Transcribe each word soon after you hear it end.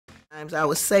I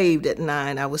was saved at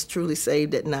 9. I was truly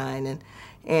saved at 9,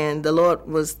 and the Lord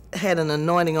had an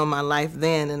anointing on my life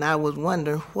then, and I was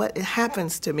wondering what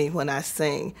happens to me when I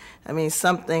sing. I mean,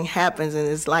 something happens, and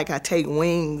it's like I take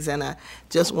wings, and I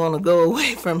just want to go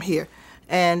away from here.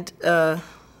 And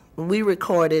we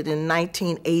recorded in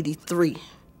 1983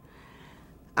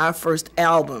 our first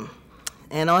album,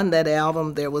 and on that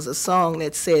album there was a song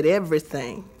that said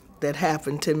everything that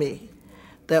happened to me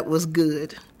that was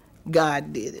good,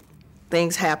 God did it.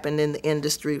 Things happened in the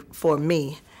industry for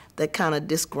me that kind of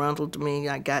disgruntled me.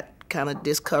 I got kind of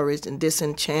discouraged and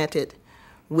disenchanted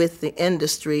with the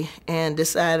industry and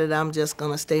decided I'm just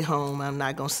going to stay home. I'm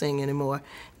not going to sing anymore.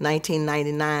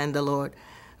 1999, the Lord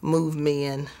moved me,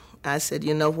 and I said,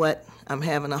 you know what? I'm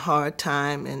having a hard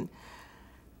time,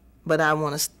 but I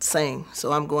want to sing,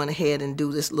 so I'm going ahead and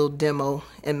do this little demo,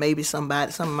 and maybe some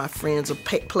of my friends will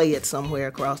play it somewhere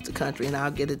across the country, and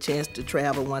I'll get a chance to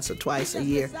travel once or twice a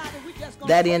year.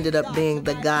 That ended up being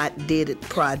the God Did It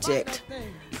project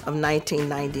of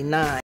 1999.